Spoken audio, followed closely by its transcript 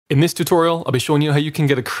In this tutorial, I'll be showing you how you can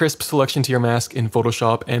get a crisp selection to your mask in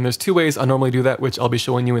Photoshop, and there's two ways I normally do that, which I'll be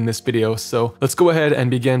showing you in this video. So let's go ahead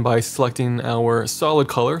and begin by selecting our solid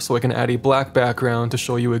color so I can add a black background to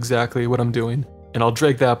show you exactly what I'm doing. And I'll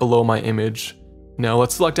drag that below my image. Now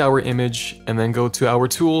let's select our image and then go to our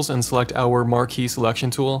tools and select our marquee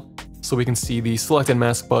selection tool so we can see the selected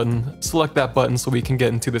mask button. Select that button so we can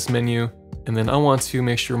get into this menu. And then I want to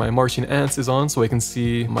make sure my marching ants is on so I can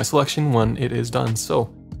see my selection when it is done.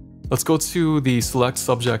 So let's go to the select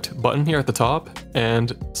subject button here at the top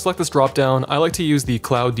and select this drop down. I like to use the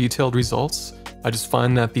cloud detailed results. I just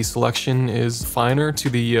find that the selection is finer to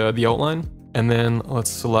the outline. And then let's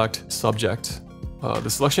select subject. The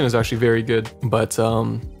selection is actually very good, but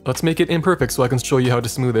let's make it imperfect so I can show you how to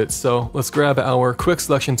smooth it. So let's grab our quick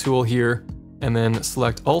selection tool here and then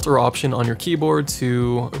select Alt or Option on your keyboard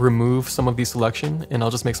to remove some of the selection, and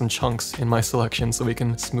I'll just make some chunks in my selection so we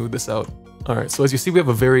can smooth this out. Alright, so as you see, we have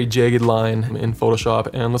a very jagged line in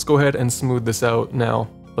Photoshop, and let's go ahead and smooth this out now.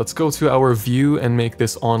 Let's go to our view and make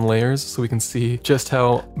this on layers so we can see just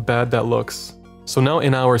how bad that looks. So now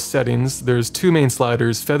in our settings, there's two main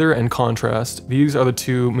sliders, feather and contrast. These are the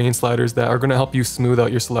two main sliders that are going to help you smooth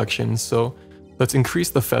out your selection. So let's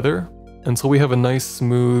increase the feather until we have a nice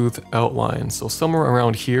smooth outline. So somewhere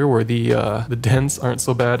around here where the dents aren't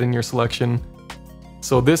so bad in your selection.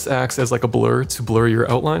 So this acts as like a blur to blur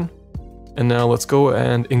your outline. And now let's go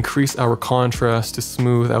and increase our contrast to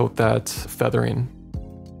smooth out that feathering.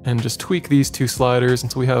 And just tweak these two sliders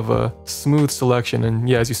until we have a smooth selection. And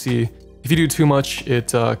yeah, as you see, if you do too much,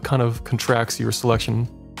 it kind of contracts your selection.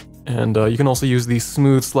 And you can also use the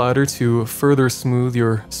smooth slider to further smooth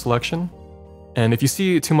your selection. And if you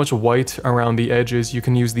see too much white around the edges, you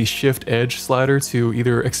can use the shift edge slider to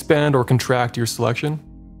either expand or contract your selection.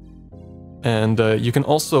 And you can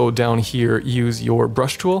also down here use your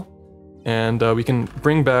brush tool, and we can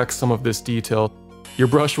bring back some of this detail. Your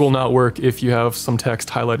brush will not work if you have some text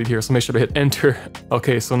highlighted here, so make sure to hit enter.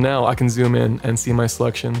 Okay, so now I can zoom in and see my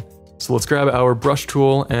selection. So let's grab our brush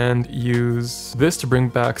tool and use this to bring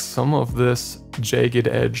back some of this jagged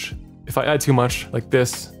edge. If I add too much like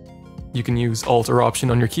this, you can use Alt or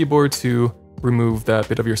Option on your keyboard to remove that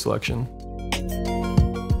bit of your selection.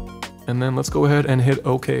 And then let's go ahead and hit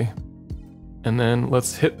OK. And then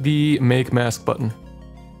let's hit the Make Mask button.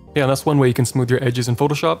 Yeah, that's one way you can smooth your edges in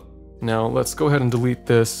Photoshop. Now let's go ahead and delete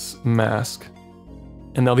this mask.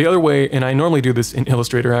 And now the other way, and I normally do this in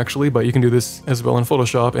Illustrator actually, but you can do this as well in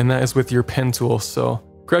Photoshop, and that is with your pen tool. So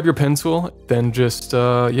grab your pen tool, then just,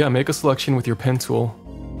 yeah, make a selection with your pen tool.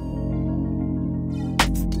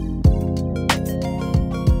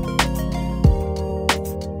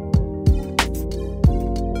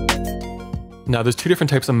 Now there's two different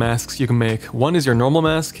types of masks you can make. One is your normal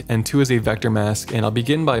mask, and two is a vector mask. And I'll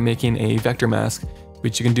begin by making a vector mask,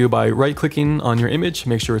 which you can do by right-clicking on your image,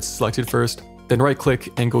 make sure it's selected first, then right-click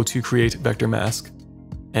and go to Create Vector Mask.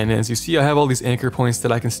 And as you see, I have all these anchor points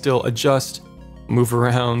that I can still adjust, move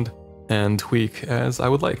around, and tweak as I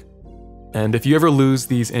would like. And if you ever lose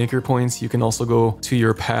these anchor points, you can also go to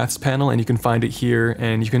your Paths panel, and you can find it here,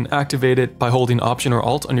 and you can activate it by holding Option or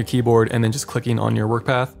Alt on your keyboard and then just clicking on your work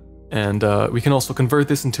path. And we can also convert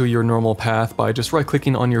this into your normal path by just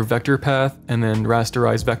right-clicking on your vector path and then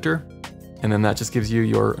rasterize vector. And then that just gives you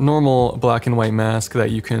your normal black and white mask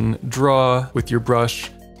that you can draw with your brush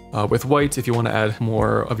with white if you want to add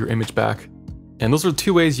more of your image back. And those are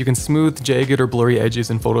two ways you can smooth jagged or blurry edges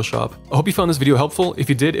in Photoshop. I hope you found this video helpful. If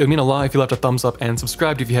you did, it would mean a lot if you left a thumbs up and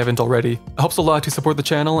subscribed if you haven't already. It helps a lot to support the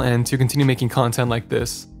channel and to continue making content like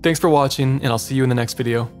this. Thanks for watching, and I'll see you in the next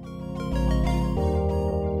video.